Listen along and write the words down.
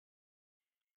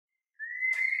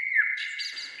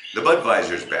The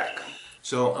Budvisor's back.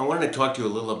 So I wanted to talk to you a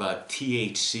little about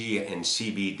THC and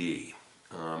CBD.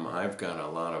 I've got a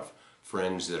lot of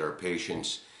friends that are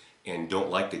patients and don't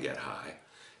like to get high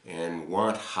and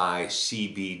want high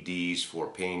CBDs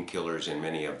for painkillers and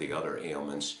many of the other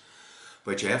ailments.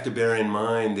 But you have to bear in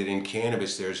mind that in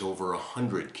cannabis there's over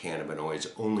 100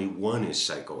 cannabinoids, only one is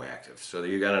psychoactive. So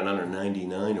you got another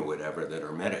 99 or whatever that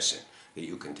are medicine that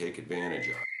you can take advantage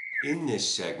of. In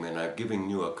this segment, I've given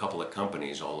you a couple of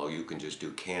companies, although you can just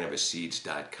do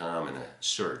cannabisseeds.com in a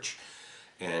search.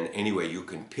 And anyway, you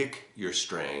can pick your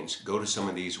strains, go to some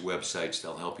of these websites,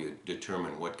 they'll help you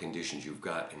determine what conditions you've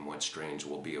got and what strains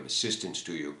will be of assistance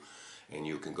to you. And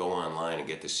you can go online and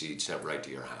get the seeds sent right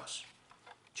to your house.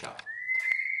 Ciao.